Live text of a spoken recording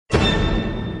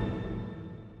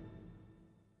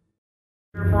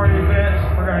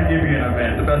we're going to give you an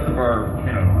event, the best of our,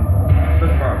 best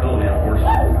of our ability, of course.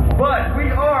 But we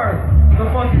are the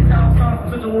fucking South Sons of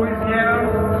Central Louisiana,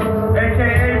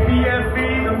 aka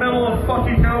BFB, the middle of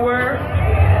fucking nowhere.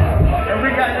 And we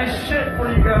got this shit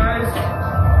for you guys.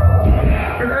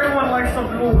 Because everyone likes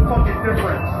something a little fucking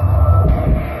different.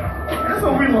 That's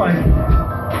what we like.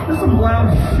 Just some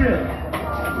loud shit.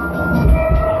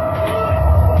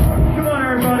 Come on,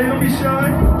 everybody, don't be shy.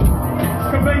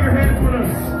 Come bang your hands with us.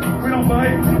 We don't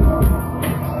bite.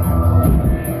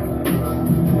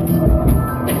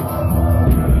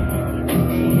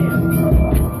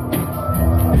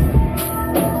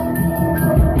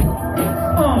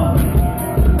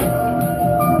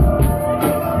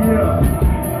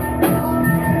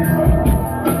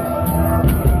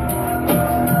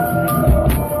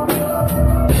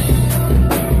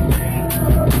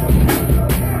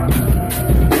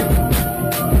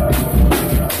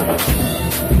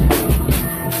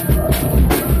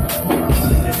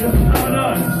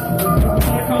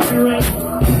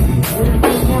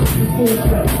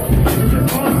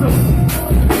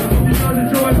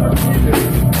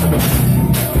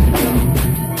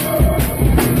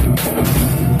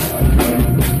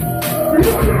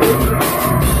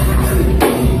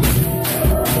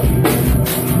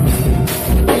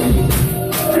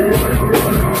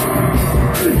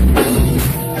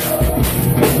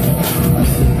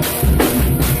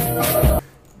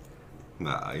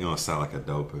 Sound like a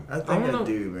doper. I think I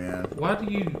do, man. Why do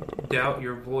you doubt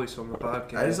your voice on the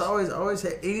podcast? I just always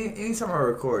anytime I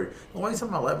record, the only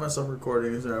time I let myself record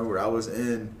is where I was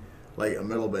in like a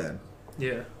metal band.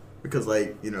 Yeah. Because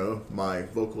my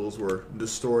vocals were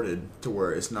distorted to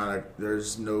where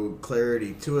there's no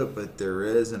clarity to it, but there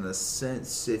is in a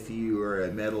sense if you are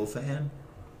a metal fan.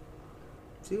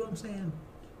 See what I'm saying?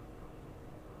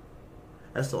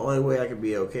 That's the only way I could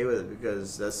be okay with it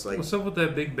because that's like. What's up with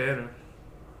that big banner?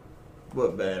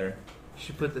 What banner? You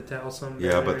should put the Towson.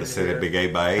 Yeah, but the city big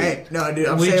 8x8. Hey, no,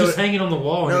 dude, we just hang it on the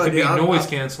wall and it could be noise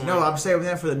canceling. No, I'm saving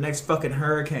that for the next fucking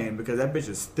hurricane because that bitch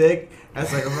is thick.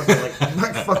 That's like a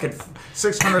fucking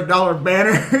 $600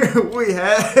 banner we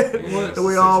had that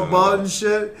we all bought and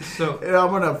shit. So and I'm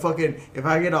gonna fucking if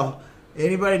I get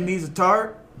anybody needs a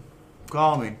tarp,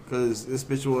 call me because this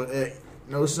bitch will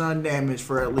no sun damage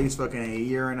for at least fucking a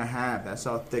year and a half. That's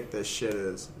how thick this shit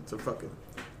is. It's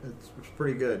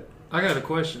pretty good. I got a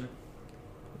question.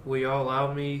 Will y'all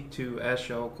allow me to ask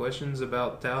y'all questions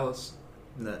about Dallas?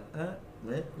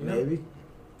 Maybe.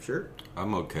 Sure.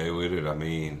 I'm okay with it. I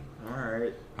mean, all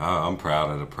right. I'm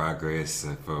proud of the progress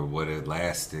for what it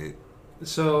lasted.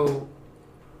 So,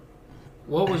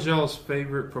 what was y'all's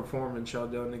favorite performance y'all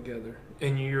done together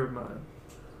in your mind?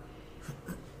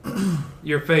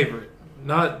 Your favorite,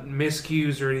 not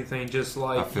miscues or anything. Just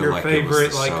like your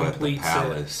favorite, like complete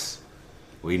set.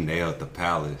 We nailed the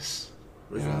Palace.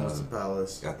 Which one was the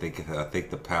Palace? I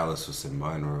think the Palace was in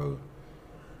Monroe.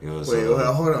 It was. Wait,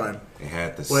 hold on. It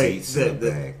had the seats in the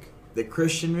back. The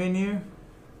Christian venue.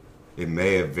 It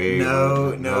may have been.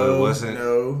 No, it wasn't.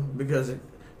 No, because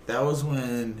that was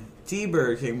when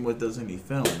T-Bird came with us and he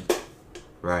filmed.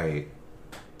 Right.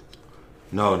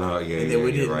 No, yeah. And then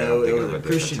we didn't right. know it was a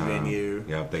Christian venue.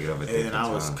 Yeah, I'm thinking of it. And I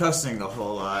was cussing a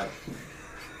whole lot.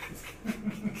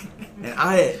 And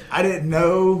I didn't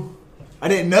know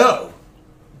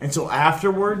until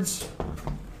afterwards.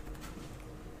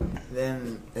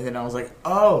 And then I was like,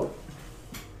 oh.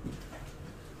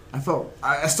 I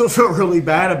still felt really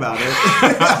bad about it.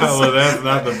 Well, that's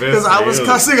not the best. Because I was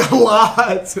cussing a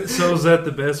lot. So is that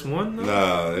the best one, though?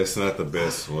 No, it's not the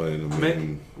best one. I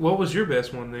mean, what was your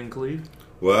best one then, Cleve?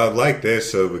 Well, I liked that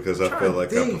show because I felt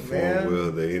like I performed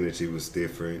well. The energy was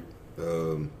different.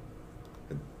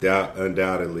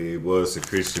 Undoubtedly, it was a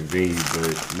Christian venue,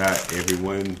 but not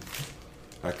everyone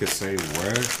I could say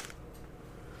were.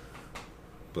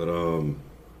 But I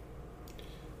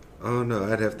don't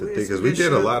know. I'd have to think because we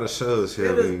did a lot of shows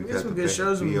here. We had some good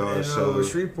shows in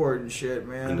Shreveport and shit,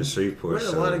 man. And the Shreveport we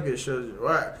had a lot of good shows.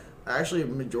 Well, actually, a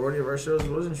majority of our shows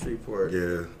was in Shreveport.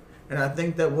 Yeah. And I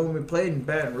think that when we played in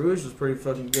Baton Rouge was pretty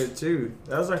fucking good too.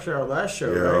 That was actually our last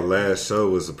show. Yeah, right? Our last show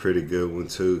was a pretty good one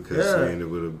too because we ended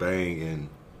with a bang and.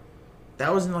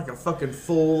 That was in like a fucking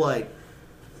full like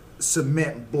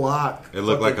cement block. It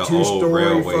looked like an old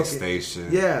railway station.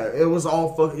 Yeah, it was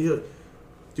all fucking.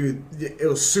 Dude, it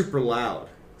was super loud.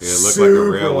 Yeah, it looked like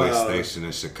a railway station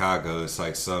in Chicago. It's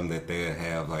like something that they'd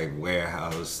have like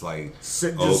warehouse, like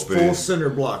just open, full cinder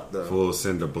block though. Full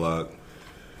cinder block.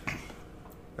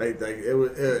 Like it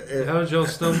was. How did y'all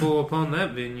stumble upon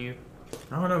that venue?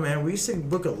 I don't know, man. We used to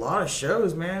book a lot of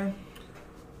shows, man.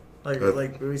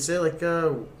 Like we said, like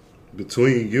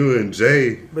between you and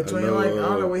Jay. I don't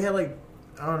know. We had like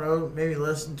I don't know, maybe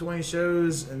less than 20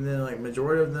 shows, and then like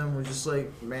majority of them were just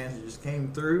like bands that just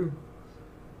came through.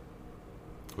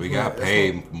 We got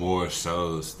paid more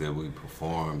shows that we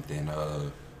performed than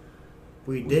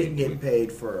we didn't get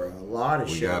paid for a lot of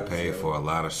shows. We got paid for a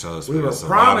lot of shows. We were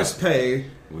promised pay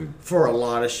for a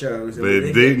lot of shows. But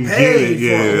didn't get it.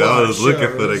 Yeah, I was looking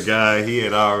for the guy. He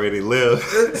had already left.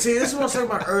 See, this is what I was talking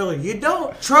about earlier. You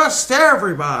don't trust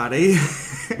everybody.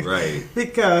 Right.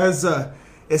 Because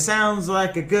it sounds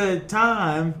like a good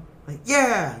time. Like,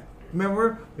 yeah.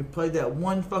 Remember, we played that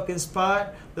one fucking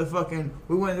spot. We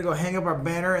went to go hang up our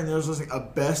banner, and there was like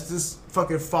asbestos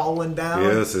fucking falling down.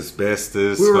 Yes,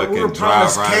 asbestos. We were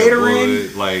promised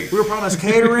catering. We were promised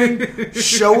catering,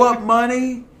 show up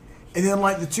money, and then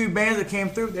like the two bands that came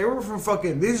through, they were from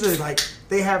fucking. These are like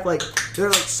they're like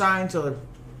signed to.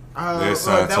 They're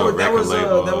signed to a record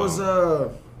label. That was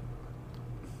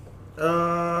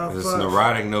It's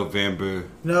Neurotic November.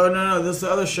 No. This is the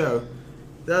other show.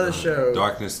 The other show.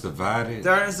 Darkness Divided.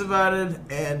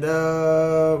 And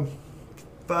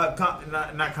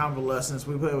not Convalescence.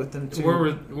 We played with them too.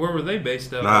 Where were they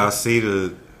based out? Nah, I see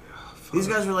the. These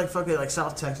guys were like fucking like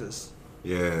South Texas.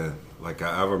 Yeah, like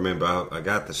I remember. I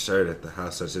got the shirt at the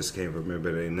house. I just can't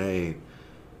remember their name.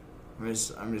 I'm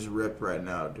just ripped right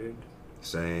now, dude.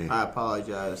 Same. I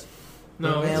apologize.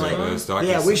 No, man, like,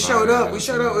 we showed up. We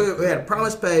had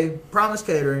promised pay, promised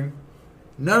catering.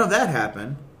 None of that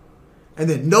happened. And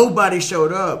then nobody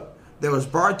showed up. There was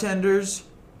bartenders,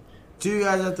 2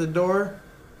 guys at the door,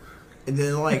 and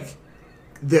then like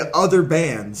the other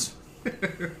bands.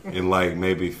 And like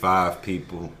maybe 5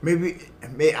 people. Maybe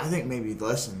I think maybe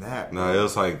less than that. No, it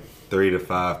was like 3 to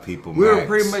 5 people. We were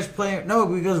pretty much playing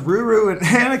because Ruru and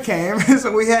Hannah came,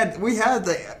 so we had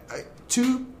the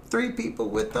 2-3 people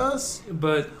with us.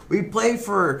 But we played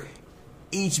for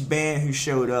each band who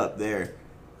showed up there.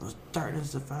 It was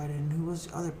Darkness Divided, and who was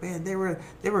the other band? They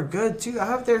were good too. I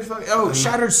hope they're fucking.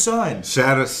 Shattered Sun.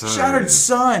 Shattered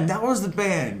Sun. That was the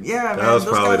band. Yeah, that was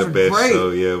probably the best great. show.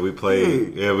 Yeah, we played.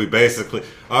 Dude. Yeah, we basically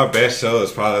our best show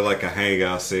is probably like a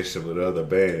hangout session with other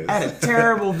bands at a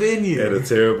terrible venue.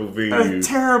 It's like we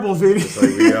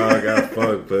all got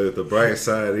fucked, but the bright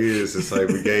side is it's like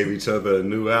we gave each other a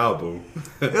new album.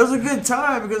 It was a good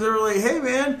time because they were like, "Hey,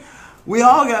 man." We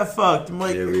all got fucked. I'm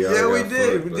like, we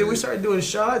did. Then we started doing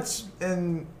shots,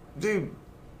 and dude,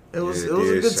 it was a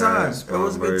good time. It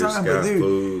was a good time, but dude,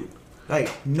 food. Like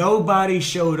nobody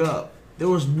showed up. There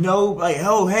was no like,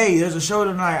 oh hey, there's a show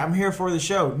tonight. I'm here for the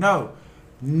show. No,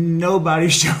 nobody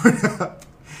showed up.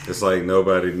 It's like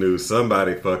nobody knew.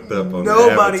 Somebody fucked up on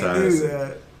nobody the advertising. Knew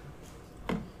that.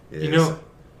 Yes. You know,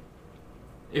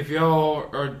 if y'all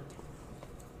are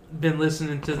been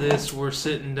listening to this, we're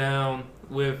sitting down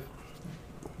with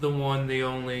the one, the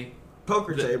only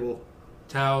poker table,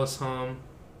 Taos Hum,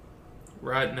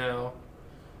 right now.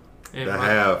 And a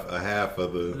half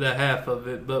of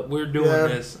it, but we're doing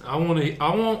this.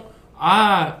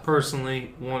 I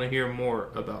personally want to hear more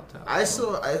about Taos.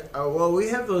 We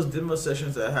have those demo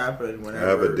sessions that happen whenever. I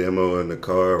have a demo in the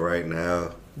car right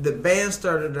now. The band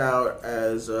started out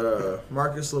as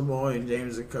Marcus Lemoyne,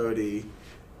 James Cody,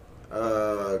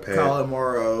 Colin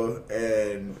Morrow,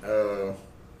 and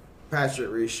Patrick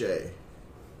Richey,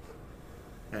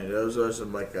 and those are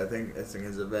some I think it's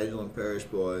the Evangeline Parish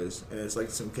Boys, and it's like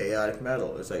some chaotic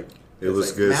metal. It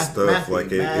was good stuff.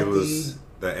 It was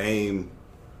the aim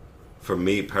for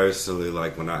me personally.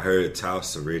 Like when I heard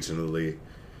Taos originally,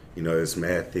 it's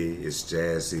mathy, it's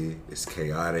jazzy, it's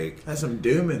chaotic. Has some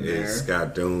doom in there. It's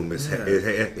got doom.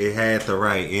 It had the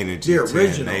right energy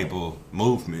to enable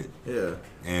movement. Yeah,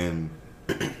 and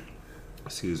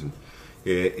excuse me.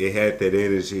 It had that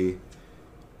energy,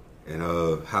 and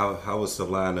how was the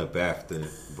lineup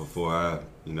before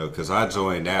because I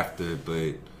joined after,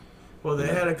 but they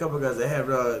had a couple guys. They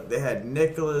had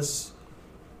Nicholas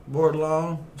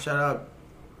Bordlong. Shout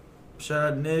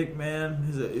out Nick, man.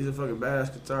 He's a fucking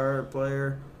badass guitar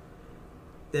player.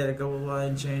 They had a couple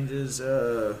line changes,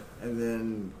 and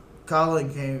then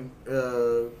Colin came.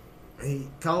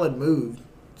 Colin moved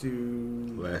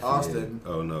to Lafayette. Austin.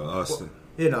 Oh no, Austin.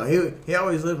 He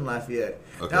always lived in Lafayette.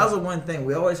 Okay. That was the one thing.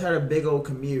 We always had a big old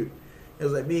commute. It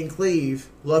was like me and Cleve,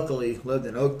 luckily, lived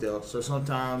in Oakdale. So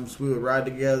sometimes we would ride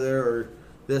together or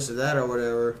this or that or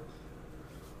whatever.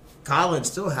 Colin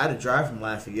still had to drive from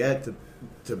Lafayette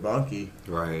to Bunkie.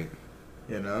 Right.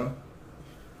 And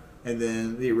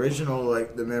then the original,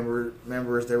 the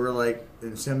members, they were like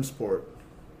in Simsport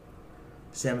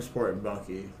and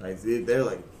Bunkie. They're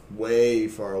like way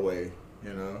far away,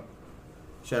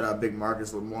 Shout out Big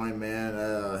Marcus Lemoyne,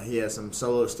 man. He has some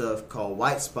solo stuff called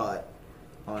White Spot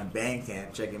on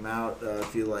Bandcamp. Check him out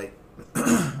if you like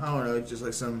I don't know, just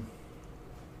like some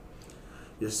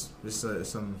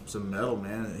metal,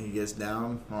 man. And he gets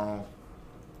down. Oh,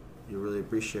 you really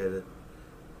appreciate it.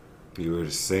 You were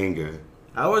the singer.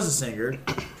 I was a singer.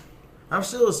 I'm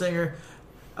still a singer.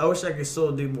 I wish I could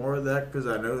still do more of that because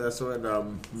I know that's what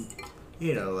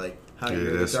like how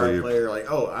you're a guitar player. Like,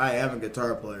 oh, I am a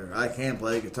guitar player. I can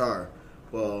play guitar.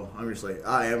 Well, I'm just like,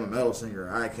 I am a metal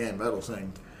singer. I can metal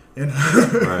sing. You know?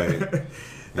 Right.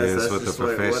 That's what the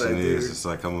profession is. It's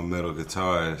like I'm a metal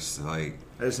guitarist. Like,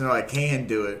 I just know I can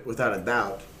do it without a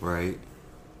doubt. Right.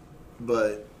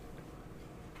 But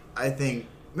I think,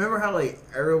 remember how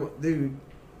dude,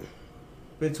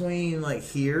 between like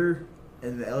here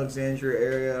and the Alexandria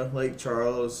area, Lake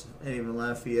Charles, and even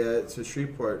Lafayette to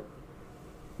Shreveport,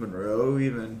 Monroe,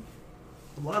 even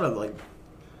a lot of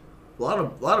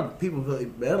people play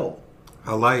metal.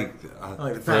 I like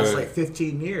the past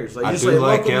 15 years. Like, I just do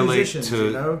like local LA musicians, to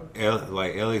you know?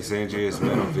 like Alexandria's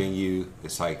metal venue.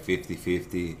 It's like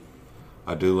 50-50.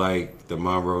 I do like the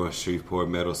Monroe and Shreveport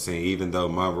metal scene, even though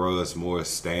Monroe is more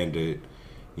standard.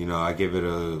 You know, I give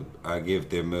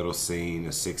their metal scene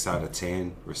a 6 out of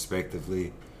 10,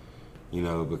 respectively. You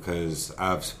know, because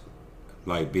I've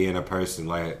like being a person,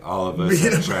 like all of us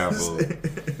have traveled.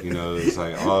 You know, it's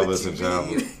like all of us have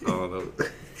traveled. I don't know.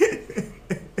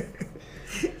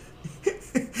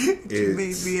 What you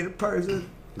mean being a person?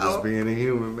 Just being a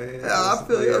human, man. I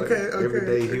feel you. Okay.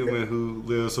 Everyday human who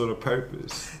lives with a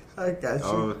purpose. I got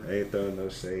you. I ain't throwing no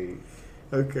shade.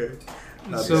 Okay.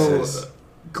 So,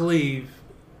 Cleve,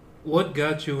 what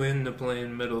got you into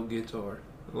playing metal guitar?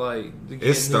 Like,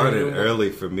 it started early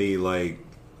for me, like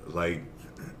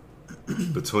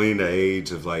between the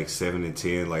age of like 7 and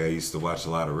 10. Like, I used to watch a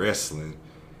lot of wrestling.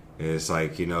 And it's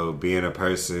like, you know, being a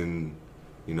person,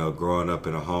 you know, growing up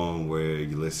in a home where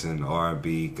you listen to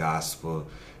R&B, gospel,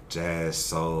 jazz,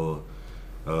 soul,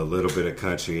 a little bit of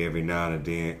country every now and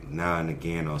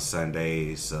again on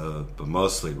Sundays, but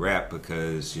mostly rap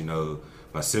because, you know,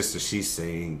 my sister, she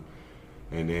sing,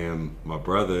 and then my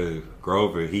brother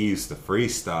Grover, he used to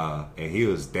freestyle, and he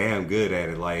was damn good at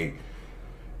it. Like,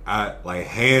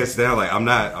 hands down, like I'm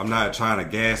not trying to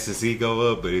gas his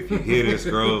ego up, but if you hear this,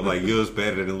 Grove, like, you was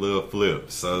better than Lil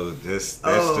Flip. So that's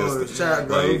just shout out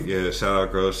Grove. Like, yeah, shout out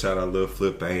Grove, shout out Lil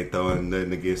Flip. I ain't throwing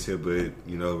nothing against him, but,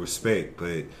 you know, respect.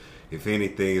 But if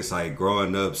anything, it's like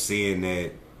growing up, seeing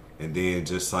that, and then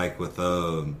just like with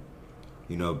you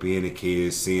know, being a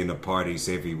kid, seeing the parties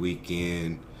every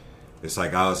weekend, it's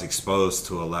like I was exposed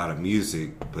to a lot of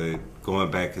music. But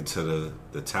going back into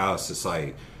the Taos, it's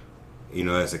like, you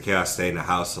know, as a kid, I stayed in the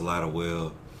house a lot of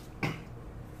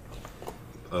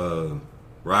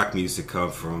rock music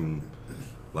come from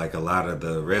like a lot of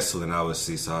the wrestling I would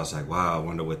see. So I was like, wow, I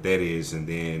wonder what that is. And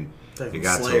then like it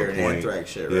got Slayer to a point. Anthrax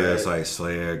shit, right? Yeah, it's like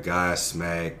Slayer,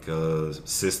 Godsmack,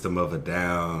 System of a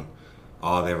Down,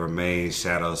 All That Remains,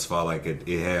 Shadows Fall. Like it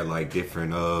had like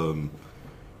different,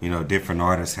 you know, different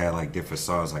artists had like different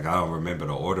songs. Like I don't remember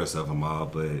the orders of them all,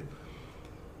 but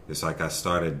it's like I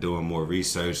started doing more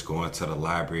research, going to the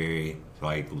library,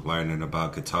 like learning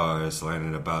about guitars,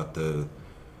 learning about the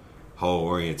whole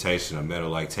orientation of metal,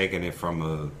 like taking it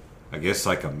from I guess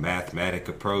like a mathematic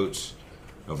approach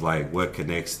of like what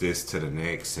connects this to the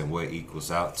next and what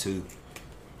equals out to.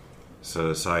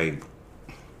 So it's like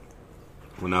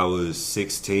when I was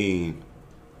 16,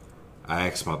 I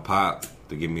asked my pop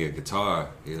to give me a guitar.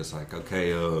 He was like,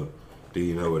 okay, do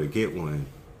you know where to get one?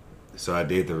 So I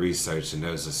did the research, and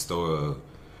there was a store,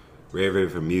 Red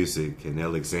River Music in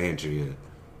Alexandria.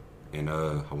 And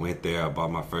I went there, I bought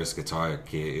my first guitar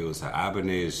kit. It was an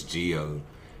Ibanez Geo.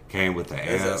 Came with the amp.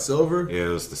 Is that silver? Yeah, it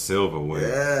was the silver one.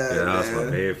 Yeah, that was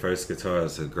my very first guitar. It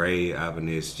was a gray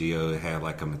Ibanez Geo. It had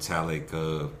like a metallic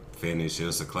finish. It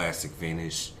was a classic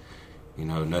finish. You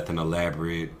know, nothing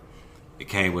elaborate. It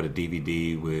came with a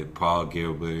DVD with Paul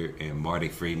Gilbert and Marty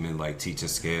Friedman, like teaching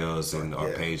scales and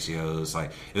arpeggios.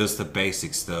 Like, it was the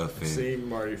basic stuff. And, seen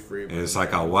Marty Friedman. And it's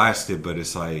like I watched it, but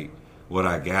it's like what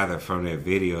I gathered from that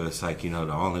video. It's like, you know,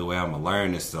 the only way I'm gonna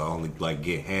learn is to only like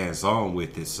get hands on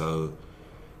with it. So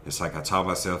it's like I taught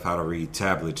myself how to read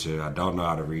tablature. I don't know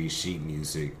how to read sheet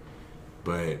music,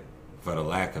 but for the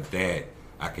lack of that,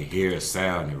 I could hear a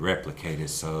sound and replicate it.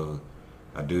 So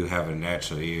I do have a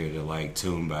natural ear to like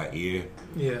tune by ear.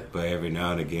 Yeah. But every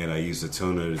now and again I use a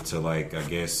tuner to like, I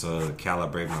guess,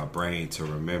 calibrate my brain to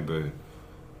remember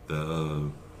the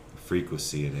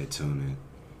frequency of that tuning.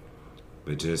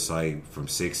 But just like from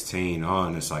 16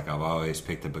 on, it's like I've always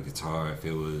picked up a guitar. If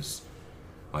it was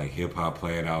like hip hop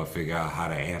playing, I would figure out how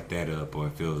to amp that up, or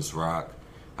if it was rock,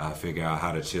 I'd figure out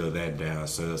how to chill that down.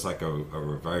 So it's like a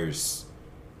reverse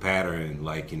pattern,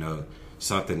 like, you know,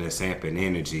 something that's amping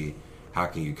energy. how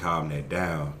can you calm that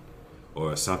down?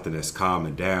 Or something that's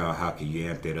calming down, how can you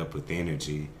amp that up with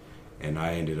energy? And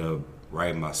I ended up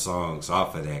writing my songs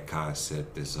off of that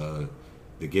concept is to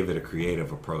give it a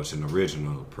creative approach, an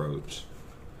original approach.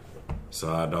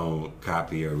 So I don't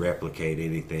copy or replicate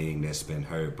anything that's been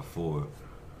heard before.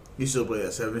 You still play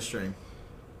that 7 string?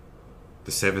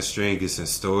 The 7 string is in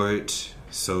storage,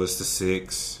 so is the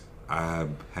 6. I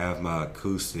have my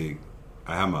acoustic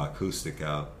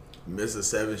out. Miss the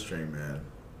 7 string, man.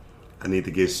 I need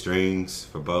to get strings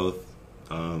for both.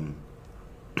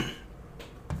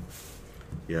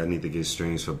 Yeah, I need to get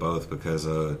strings for both because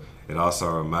it also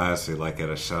reminds me, like at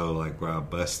a show like where I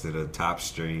busted a top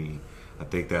string. I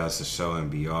think that was a show in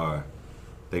BR. I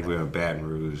think we were in Baton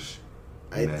Rouge.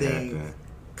 I think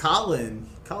Colin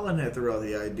had threw out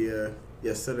the idea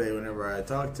yesterday whenever I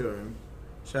talked to him.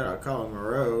 Shout out Colin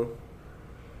Moreau.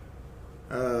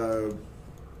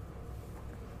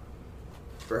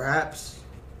 Perhaps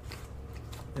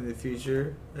in the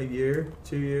future, a year,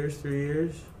 2 years, 3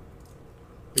 years,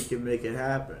 we can make it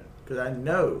happen. Because I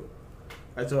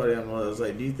told him, I was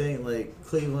like, do you think like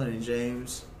Cleveland and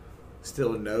James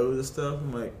still know the stuff?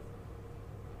 I'm like,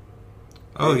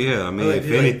 oh yeah, I mean, like, if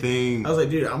dude, anything, I was like,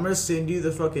 dude, I'm gonna send you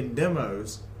the fucking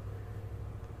demos.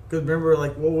 Cause remember,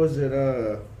 like, what was it?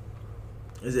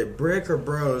 Is it Brick or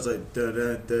Bro? It's like da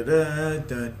da da da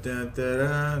da da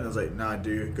da. And I was like, nah,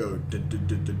 dude, go da da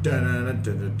da da da da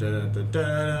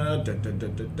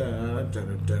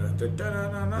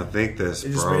da. I think that's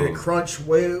it just made it crunch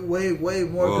way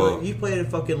more. Well, you played it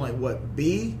fucking like what,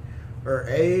 B or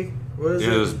A? What is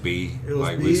it? It was B. It was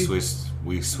like B?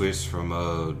 we switched from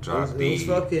drop D. It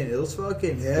was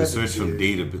fucking heavy. We switched from dude.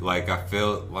 D to B. Like I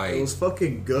felt like It was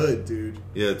fucking good, dude.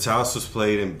 Yeah, Taos was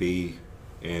played in B,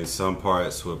 and some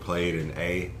parts were played in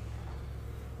A.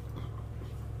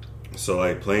 So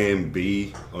like playing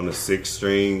B on a 6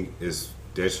 string is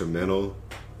detrimental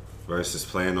versus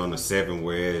playing on a 7,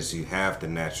 whereas you have the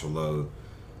natural load.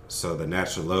 So the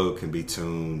natural load can be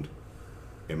tuned.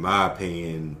 In my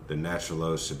opinion, the natural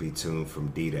load should be tuned from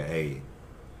D to A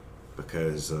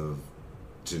because of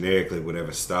generically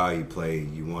whatever style you play,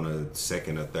 you want a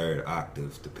 2nd or 3rd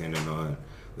octave depending on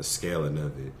the scaling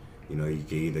of it. You know, you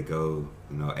can either go,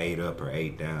 8 up or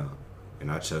 8 down, and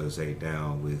I chose 8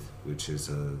 down which is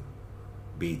a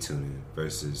B tuning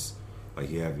versus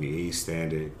like you have your E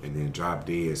standard and then drop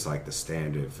D is like the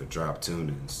standard for drop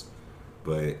tunings,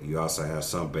 but you also have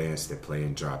some bands that play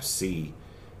in drop C.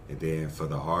 And then for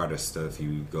the harder stuff,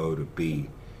 you go to B.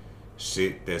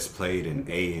 Shit that's played in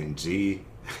A and G,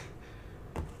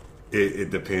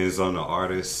 it depends on the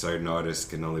artist. Certain artists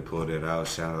can only pull that out.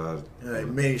 Shout out. Like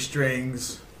main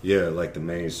strings. Yeah, like the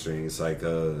main strings. Like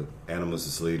Animals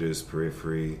as Leaders,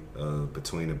 Periphery,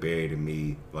 Between the Buried and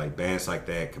Me. Like bands like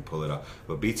that can pull it off.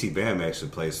 But BT Bam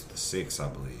actually plays with the 6, I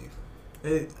believe.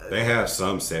 They have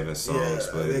some 7 songs,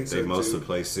 but they mostly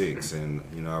play 6.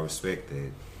 And, I respect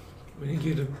that. We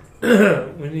need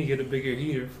to get a bigger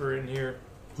heater for in here.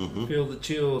 Mm-hmm. Feel the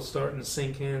chill starting to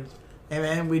sink in. Hey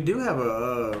man, we do have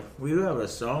a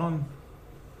song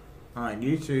on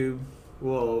YouTube.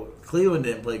 Well, Cleveland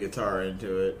didn't play guitar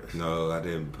into it. No, I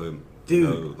didn't put.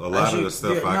 Dude, a lot of the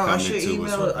stuff I come into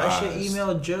was revised. I should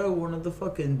email Joe one of the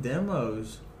fucking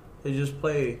demos. They just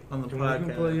play on the podcast. We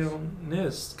can play on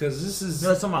this because this is.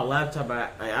 No, it's on my laptop. I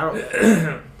don't.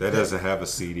 That doesn't have a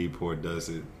CD port, does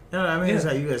it? No, I mean it's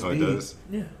like USB. Oh, it does.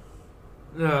 Yeah.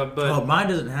 But mine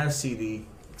doesn't have CD.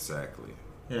 Exactly.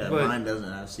 Yeah, mine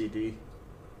doesn't have CD.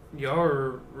 Y'all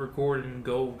are recording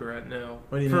gold right now.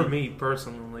 What do you for mean? Me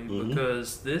personally,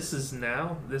 because this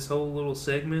whole little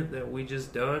segment that we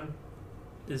just done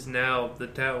is now the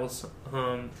Taos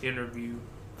interview.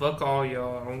 Fuck all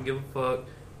y'all. I don't give a fuck.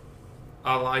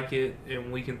 I like it,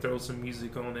 and we can throw some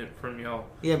music on it from y'all.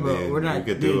 Yeah, but we're not.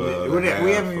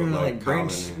 We haven't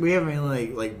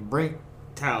even bring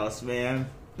Taos, man.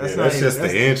 That's just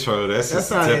the intro. That's just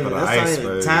the tip of the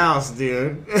iceberg. That's not Taos,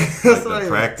 dude. That's the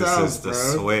practices, the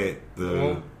sweat,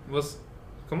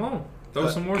 come on, throw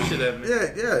some more shit at me.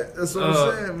 Yeah, that's what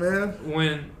I'm saying,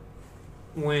 man.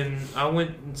 When I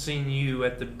went and seen you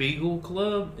at the Beagle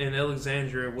Club in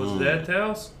Alexandria, was that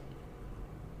Taos?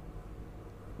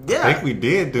 Yeah, I think we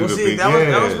did do the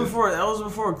that was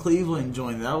before Cleveland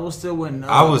joined. That was still when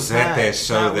I was at that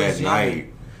show that night.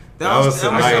 That was the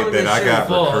night that I got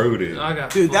recruited.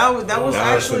 Dude, that was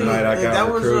actually the night I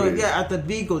got recruited. At the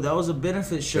Beagle. That was a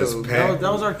benefit show.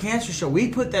 That was our cancer show. We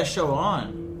put that show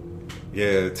on.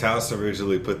 Yeah, Taos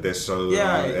originally put that show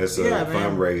on as a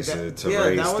fundraiser to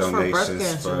raise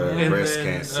donations for breast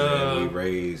cancer. And we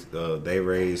raised. They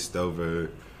raised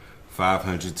over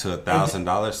 $500 to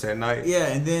 $1,000 that night. Yeah,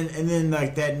 and then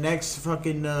like that next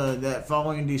fucking that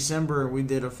following December, we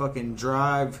did a fucking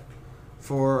drive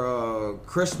for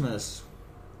Christmas.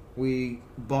 We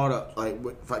bought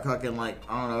fucking like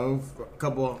I don't know, a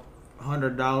couple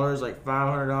 $100, like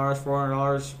 $500,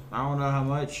 $400. I don't know how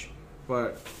much,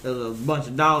 but it was a bunch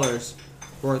of dollars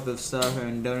worth of stuff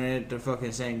and donated it to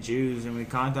fucking St. Jude's, and we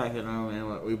contacted them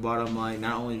and we bought them like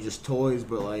not only just toys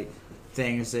but like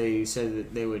things they said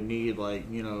that they would need, like,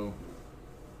 you know,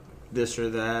 this or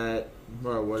that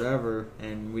or whatever,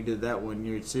 and we did that 1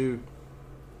 year too.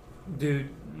 Dude,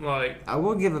 like, I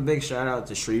will give a big shout out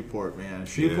to Shreveport, man.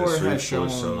 Shreveport has shown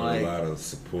like a lot of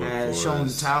support. Has shown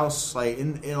Taos like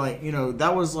in like, you know,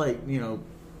 that was like, you know,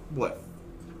 what,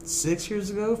 6 years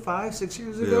ago, 5-6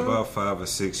 years ago. Yeah, about 5 or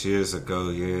 6 years ago.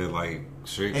 Yeah, like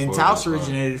Shreveport. And Taos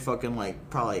originated fucking like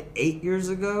probably 8 years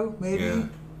ago, maybe. Yeah.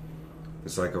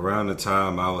 It's like around the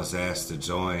time I was asked to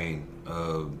join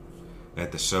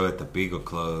at the show at the Beagle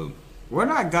Club. We're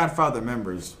not Godfather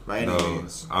members by any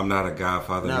means. I'm not a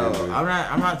Godfather member. No,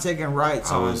 I'm not taking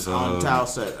rights on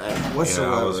Taos at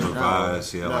whatsoever. Yeah, I was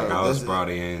revised. No, I was brought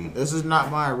in. This is not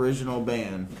my original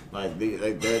band.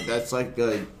 That's like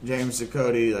James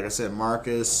Ducote, like I said,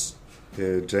 Marcus.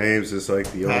 Yeah, James is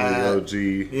like the only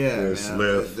OG that's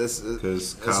left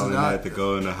because Colin had to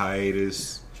go into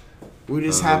hiatus. We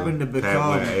just happened to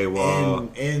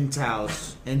become in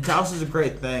Taos. And Taos is a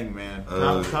great thing, man.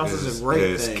 Taos is a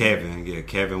great thing. Kevin. Yeah,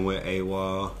 Kevin went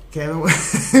AWOL. Kevin went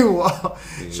AWOL.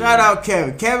 Yeah. Shout out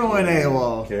Kevin. Kevin went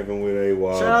AWOL. Kevin went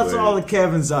AWOL. Shout out to all the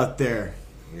Kevins out there.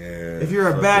 Yeah. If you're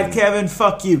a bad Kevin,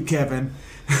 fuck you, Kevin.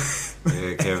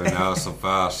 Yeah, Kevin, that was some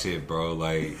foul shit, bro.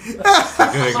 Like, you could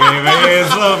have gave my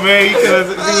hands up, man. You could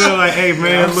have like, hey,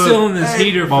 man, I'm still in this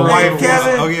heater. My wife,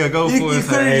 Kevin, oh yeah, go for it. You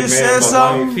could have just said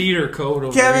something. Heater code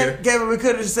over here. Kevin, we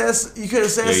could have said, you could have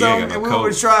said something, and we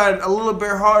would have tried a little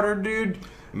bit harder, dude.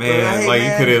 Man, like,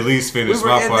 you could at least finish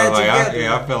my part. Like,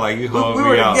 I felt like you hung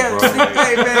me out, bro.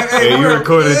 Hey, you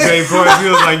recorded tape parts. You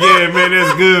was like, yeah, man,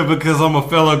 that's good because I'm a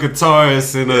fellow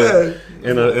guitarist and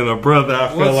a brother. I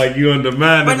felt like you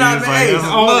undermined me.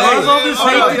 All this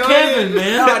hate to Kevin,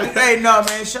 man. No,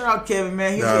 man. Shout out Kevin,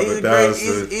 man.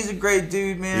 He's a great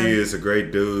dude, man. He is a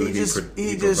great dude.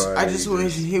 I just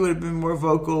wish he would have been more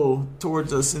vocal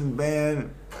towards us in the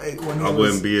band. I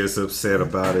wouldn't be as upset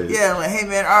about it. Yeah, like, hey,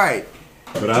 man, all right.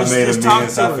 But I made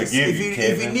amends. I forgive you,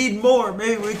 Kevin. If you need more,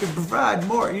 maybe we can provide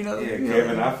more. You know. Yeah,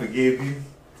 Kevin, I forgive you.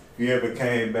 If you ever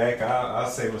came back, I'll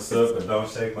say what's up, but don't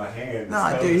shake my hand.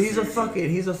 Nah, dude, he's a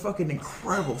fucking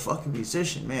incredible fucking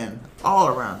musician, man. All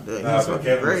around, dude. He's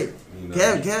fucking great.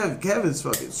 Kevin's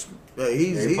fucking.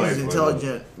 He's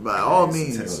intelligent by all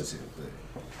means.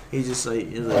 He's just like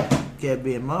Kev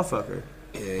being a motherfucker.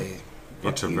 Yeah,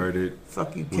 introverted.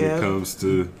 Fuck you, Kev. When it comes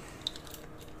to.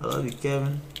 I love you,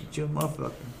 Kevin. You're a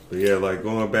motherfucker. But yeah, like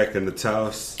going back in the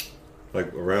Taos,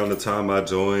 like around the time I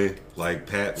joined, like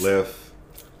Pat left.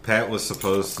 Pat was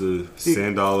supposed to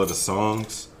send all of the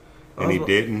songs, and he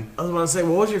didn't. I was about to say,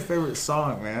 what was your favorite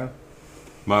song, man?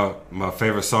 My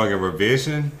favorite song in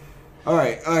revision. All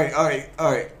right.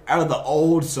 Out of the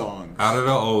old songs.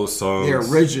 The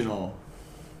original.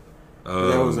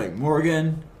 That was like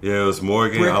Morgan. Yeah, it was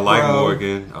Morgan. I like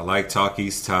Morgan. I like Talk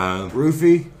East Time.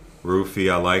 Roofie.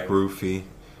 I like Roofie.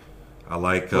 I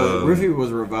like. Roofie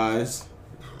was revised.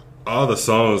 All the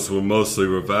songs were mostly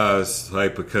revised,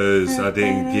 like because I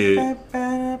didn't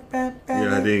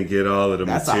get all of the material.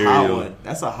 That's a hot one.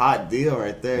 That's a hot deal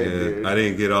right there, dude. I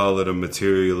didn't get all of the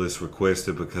material as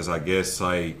requested because I guess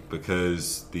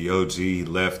because the OG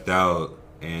left out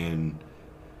and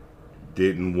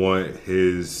didn't want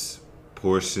his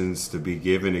portions to be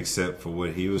given except for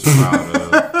what he was proud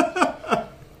of.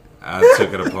 I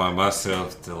took it upon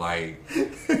myself to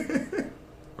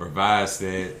revise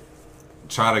that.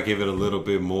 Try to give it a little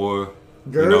bit more,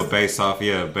 based off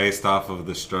of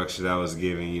the structure that I was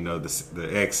giving, the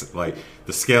X, like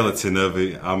the skeleton of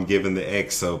it. I'm giving the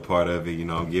XO part of it,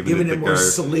 I'm giving it the more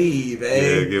sleeve,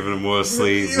 Yeah, giving it more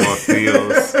sleeve, more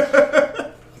feels,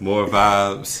 more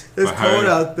vibes. It's cold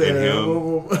out there. I'm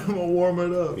gonna warm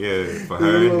it up. Yeah, for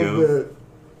her and him. Bit.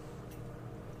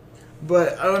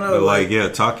 But I don't know.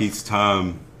 But Talk East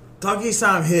Time. Talk East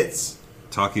Time hits.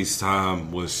 Talk East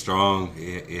Time was strong.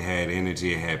 It had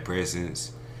energy. It had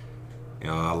presence.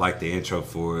 I like the intro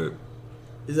for it.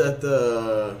 Is that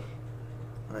the?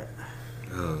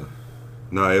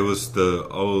 No, it was the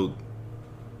old.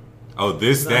 Oh,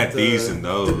 this, that, these, and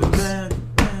those.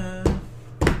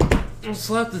 Don't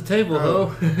slap the table,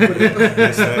 though.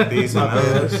 This, that, these, and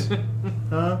those.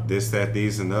 Huh? This, That,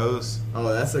 These, and Those.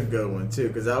 Oh, that's a good one too,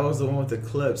 because that was the one with the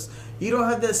clips. You don't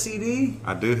have that CD?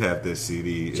 I do have this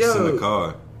CD. It's Joe, in the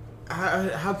car.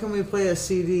 How can we play a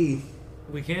CD?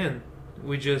 We can.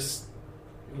 Would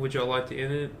y'all like to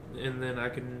end it, and then I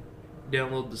can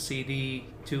download the CD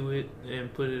to it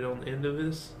and put it on the end of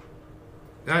this?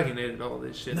 I can edit all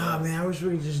this shit. Nah, man, I wish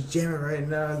we could just jam it right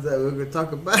now that we could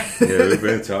talk about it. Yeah, we've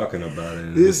been talking about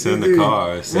it. It's in the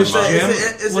car. Let's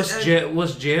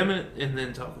jam it and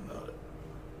then talk about it.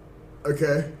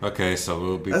 Okay. Okay, so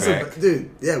we'll be back.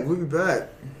 Dude, yeah, we'll be back.